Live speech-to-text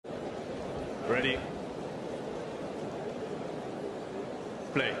Ready?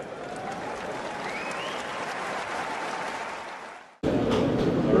 Play.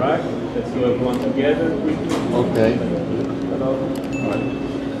 All right, let's go everyone together. Okay.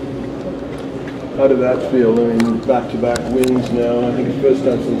 How did that feel? I mean, back-to-back wins now. I think it's the first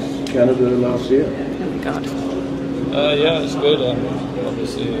time since Canada last year. God. Yeah, it's good.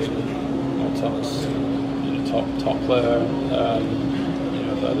 Obviously, Thomas, top player.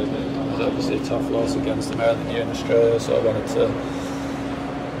 But it was obviously a tough loss against American here in Australia, so I wanted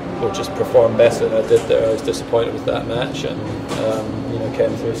to just perform better than I did there. I was disappointed with that match, and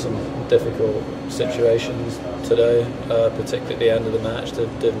came through some difficult situations today, particularly at the end of the match.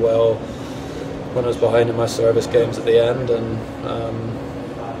 Did well when I was behind in my service games at the end, and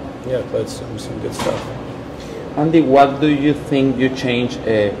played some good stuff. Andy, what do you think you changed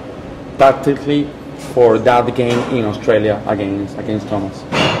tactically for that game in Australia against Thomas?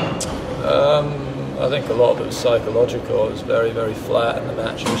 I think a lot of it was psychological. It was very, very flat in the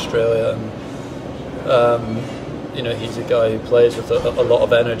match in Australia, and he's a guy who plays with a lot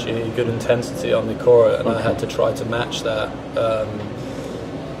of energy, good intensity on the court, and I had to try to match that.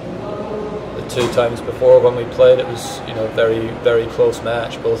 The two times before when we played, it was very, very close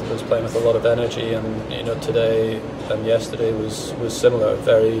match. Both of us playing with a lot of energy, and today and yesterday was similar.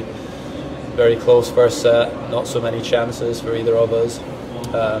 Very, very close first set, not so many chances for either of us.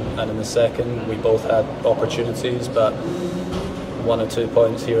 And in the second, we both had opportunities, but 1 or 2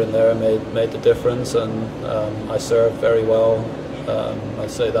 points here and there made the difference. And I served very well.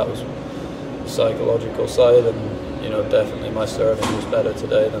 I'd say that was psychological side, and definitely my serving was better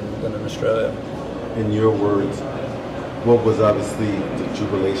today than in Australia. In your words, what was obviously the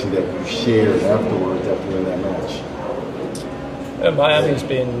jubilation that you shared afterwards after winning that match? Miami's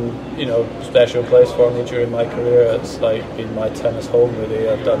been, a special place for me during my career. It's like been my tennis home, really.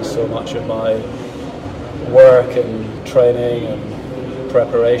 I've done so much of my work and training and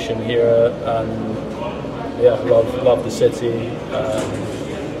preparation here, and love the city.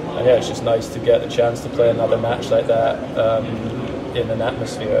 And it's just nice to get the chance to play another match like that in an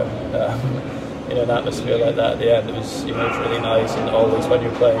atmosphere. In an atmosphere like that at the end, it was it's really nice. And always when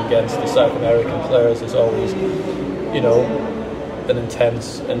you're playing against the South American players, there's always an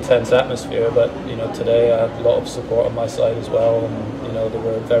intense atmosphere, but today I had a lot of support on my side as well, and they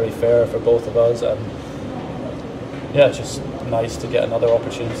were very fair for both of us, and it's just nice to get another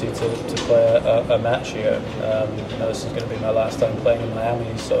opportunity to play a match here. This is going to be my last time playing in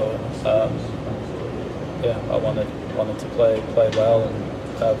Miami, so I wanted to play well and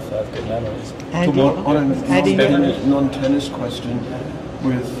have good memories. Andy, on a non-tennis question,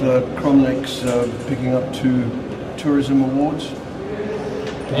 with Cromnick's picking up 2 tourism awards.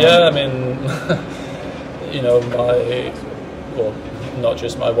 Yeah, not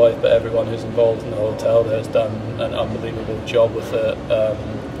just my wife, but everyone who's involved in the hotel there has done an unbelievable job with it,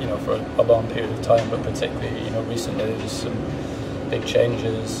 for a long period of time, but particularly, recently there's some big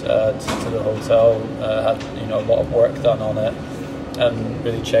changes to the hotel, had, a lot of work done on it, and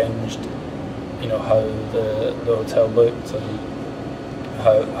really changed, how the hotel looked and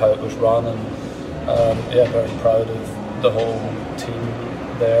how it was run, and very proud of the whole team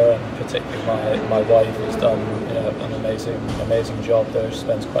there, and particularly my wife has done an amazing job there. She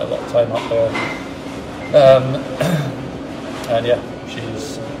spends quite a lot of time up there, and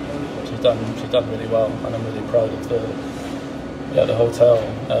she's done really well, and I'm really proud of the hotel.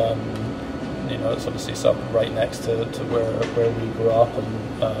 It's obviously something right next to where we grew up,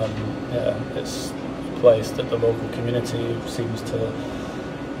 and it's a place that the local community seems to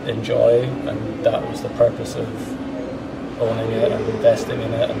enjoy, and that was the purpose of owning it and investing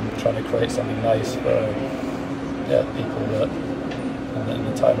in it and trying to create something nice for people that in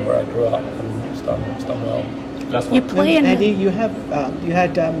the time where I grew up, and it's done well. You play in Andy, you had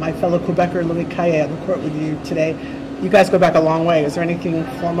my fellow Quebecer Louis Caillet on the court with you today. You guys go back a long way. Is there anything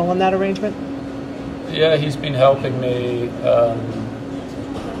formal in that arrangement? Yeah, he's been helping me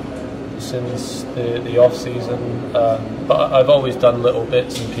since the off season, but I've always done little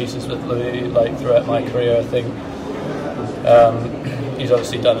bits and pieces with Louis, like throughout my career. I think he's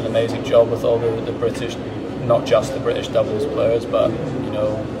obviously done an amazing job with all the British, not just the British doubles players, but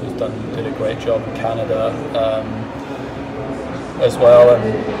he's did a great job in Canada as well,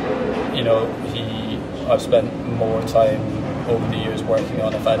 and I've spent more time over the years working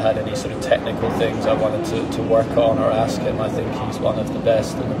on if I'd had any sort of technical things I wanted to work on or ask him. I think he's one of the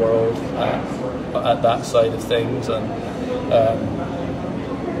best in the world at that side of things, and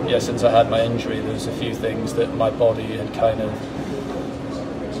since I had my injury, there's a few things that my body had kind of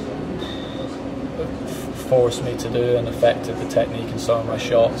forced me to do and affected the technique in some of my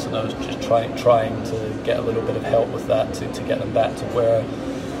shots, and I was just trying to get a little bit of help with that to get them back to where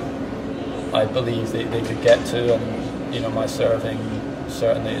I believe they could get to. And you know, my serving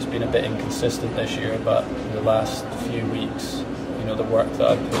certainly has been a bit inconsistent this year, but in the last few weeks, you know, the work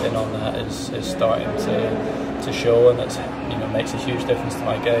that I've put in on that is starting to show, and it's, you know, makes a huge difference to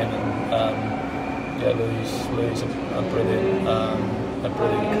my game. And yeah, Louis is a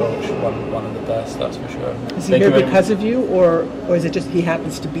brilliant coach, one of the best, that's for sure. Is he here because of you, or is it just he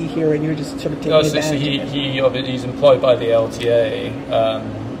happens to be here and you're just sort of taking advantage of it? He's employed by the LTA,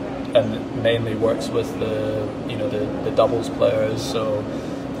 and mainly works with the doubles players, so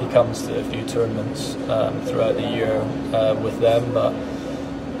he comes to a few tournaments throughout the year with them. But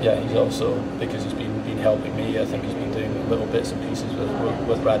yeah, he's also, because he's been helping me, I think he's been doing little bits and pieces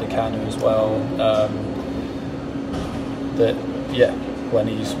with Raducanu as well. That yeah, when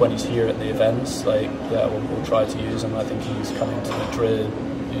he's here at the events, like, yeah, we'll try to use him. I think he's coming to Madrid.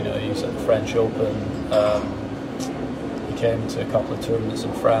 You know, he's at the French Open. He came to a couple of tournaments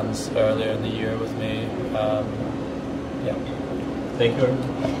in France earlier in the year with me. Yeah. Thank you.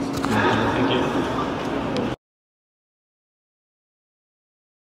 Thank you.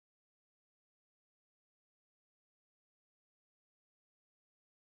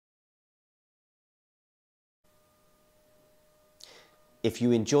 If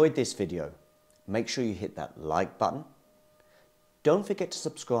you enjoyed this video, make sure you hit that like button. Don't forget to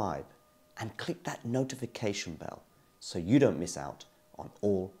subscribe and click that notification bell so you don't miss out on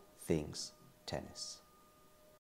all things tennis.